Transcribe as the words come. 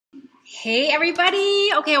Hey everybody!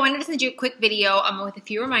 Okay, I wanted to send you a quick video with a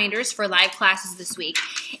few reminders for live classes this week.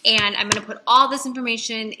 And I'm going to put all this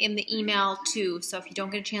information in the email too. So if you don't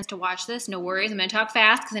get a chance to watch this, no worries. I'm going to talk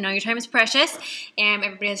fast because I know your time is precious and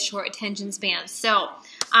everybody has short attention spans. So,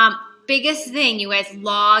 biggest thing, you guys,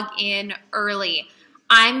 log in early.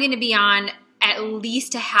 I'm going to be on at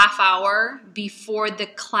least a half hour before the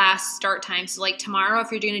class start time. So like tomorrow,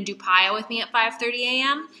 if you're going to do PIO with me at 5:30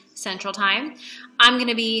 a.m. Central Time,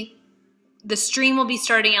 the stream will be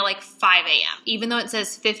starting at like 5 a.m. Even though it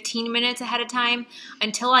says 15 minutes ahead of time,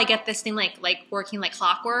 until I get this thing like working like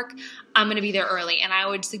clockwork, I'm going to be there early. And I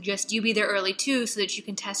would suggest you be there early too so that you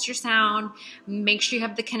can test your sound, make sure you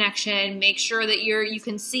have the connection, make sure that you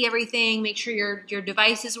can see everything, make sure your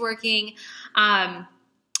device is working.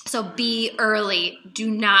 So be early. Do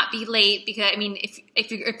not be late, because I mean,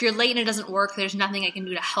 if you're late and it doesn't work, there's nothing I can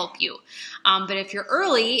do to help you. But if you're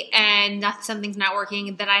early and something's not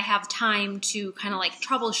working, then I have time to kind of like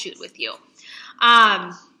troubleshoot with you.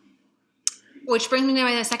 Which brings me to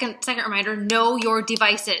my second reminder: know your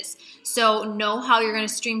devices. So know how you're going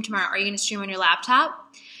to stream tomorrow. Are you going to stream on your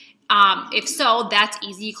laptop? If so, that's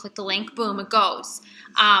easy. You click the link, boom, it goes.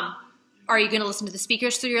 Are you going to listen to the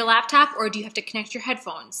speakers through your laptop, or do you have to connect your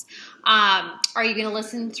headphones? Are you going to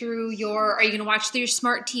listen through are you going to watch through your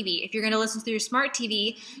smart TV? If you're going to listen through your smart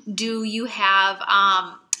TV, do you have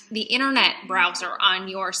the internet browser on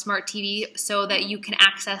your smart TV so that you can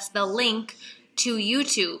access the link to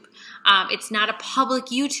YouTube? It's not a public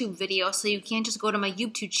YouTube video, so you can't just go to my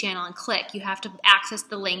YouTube channel and click. You have to access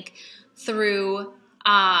the link through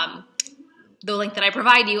the link that I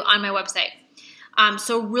provide you on my website.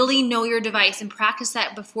 So really know your device and practice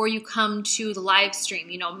that before you come to the live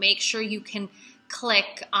stream. You know, make sure you can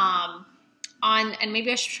click on, and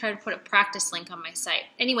maybe I should try to put a practice link on my site.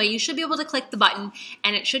 Anyway, you should be able to click the button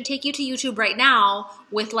and it should take you to YouTube right now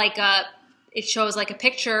with like it shows like a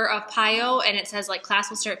picture of PIO and it says like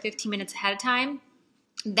class will start 15 minutes ahead of time.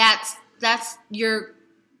 That's your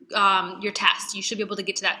test. You should be able to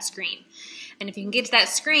get to that screen. And if you can get to that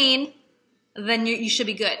screen, then you should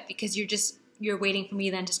be good, because you're waiting for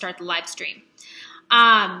me then to start the live stream.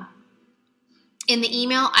 In the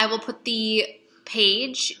email, I will put the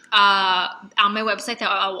page on my website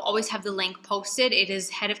that I will always have the link posted. It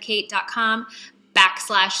is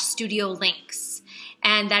headofkate.com/studio links.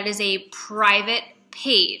 And that is a private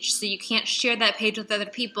page, so you can't share that page with other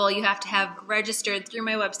people. You have to have registered through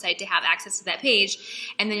my website to have access to that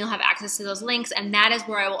page, and then you'll have access to those links, and that is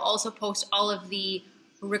where I will also post all of the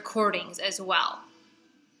recordings as well.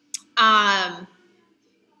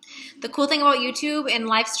 The cool thing about YouTube and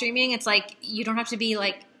live streaming, it's like you don't have to be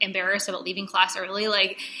like embarrassed about leaving class early.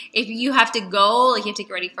 Like if you have to go, like you have to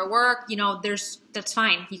get ready for work, you know, that's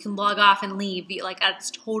fine. You can log off and leave. Like that's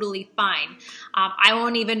totally fine. I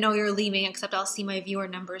won't even know you're leaving, except I'll see my viewer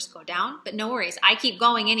numbers go down, but no worries. I keep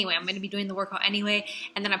going anyway. I'm going to be doing the workout anyway,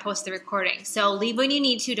 and then I post the recording. So leave when you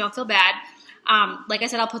need to. Don't feel bad. Like I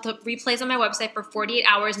said, I'll put the replays on my website for 48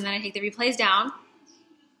 hours, and then I take the replays down.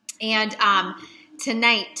 And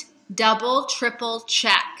tonight, double, triple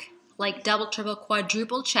check, like double, triple,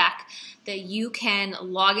 quadruple check that you can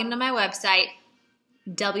log into my website,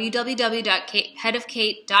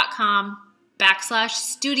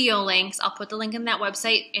 www.headofkate.com/studio links. I'll put the link in that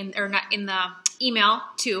website in the email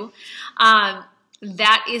too.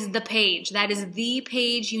 That is the page. That is the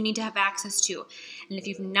page you need to have access to. And if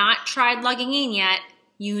you've not tried logging in yet,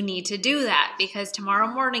 you need to do that, because tomorrow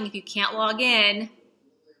morning, if you can't log in,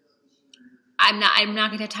 I'm not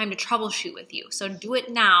going to have time to troubleshoot with you. So do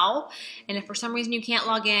it now. And if for some reason you can't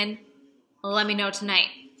log in, let me know tonight.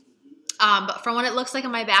 But from what it looks like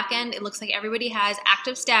on my back end, it looks like everybody has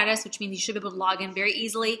active status, which means you should be able to log in very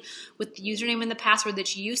easily with the username and the password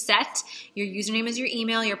that you set. Your username is your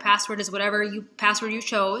email. Your password is whatever password you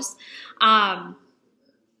chose.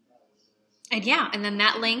 And yeah, and then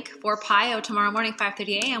that link for PIO tomorrow morning,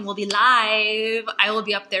 5:30 a.m. will be live. I will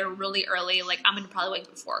be up there really early. Like I'm going to probably wake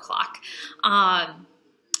up at 4 o'clock.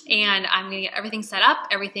 And I'm going to get everything set up,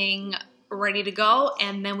 everything ready to go.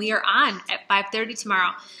 And then we are on at 5:30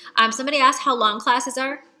 tomorrow. Somebody asked how long classes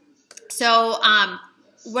are. So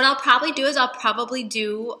what I'll probably do is I'll probably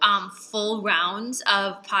do full rounds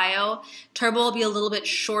of PIO. Turbo will be a little bit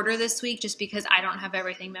shorter this week just because I don't have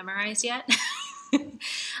everything memorized yet.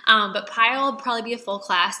 But PIO will probably be a full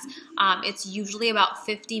class. It's usually about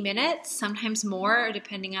 50 minutes, sometimes more,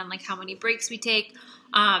 depending on like how many breaks we take.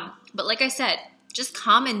 But like I said, just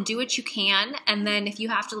come and do what you can, and then if you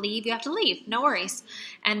have to leave, you have to leave. No worries.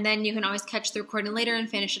 And then you can always catch the recording later and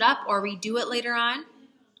finish it up, or redo it later on.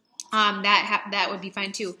 That would be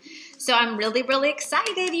fine too. So I'm really, really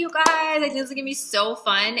excited, you guys. I think this is gonna be so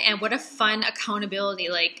fun, and what a fun accountability.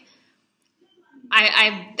 Like,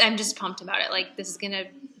 I'm just pumped about it. Like, this is gonna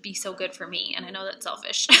be so good for me, and I know that's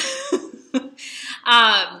selfish. But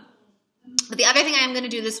the other thing I am going to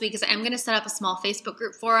do this week is I'm going to set up a small Facebook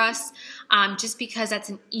group for us, just because that's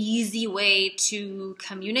an easy way to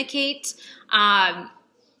communicate,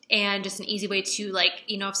 and just an easy way to, like,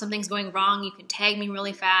 you know, if something's going wrong, you can tag me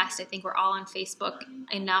really fast. I think we're all on Facebook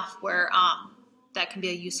enough where that can be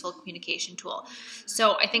a useful communication tool.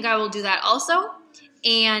 So I think I will do that also.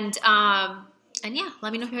 And yeah,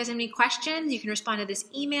 let me know if you guys have any questions. You can respond to this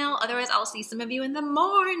email. Otherwise, I'll see some of you in the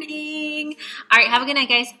morning. All right, have a good night,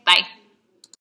 guys. Bye.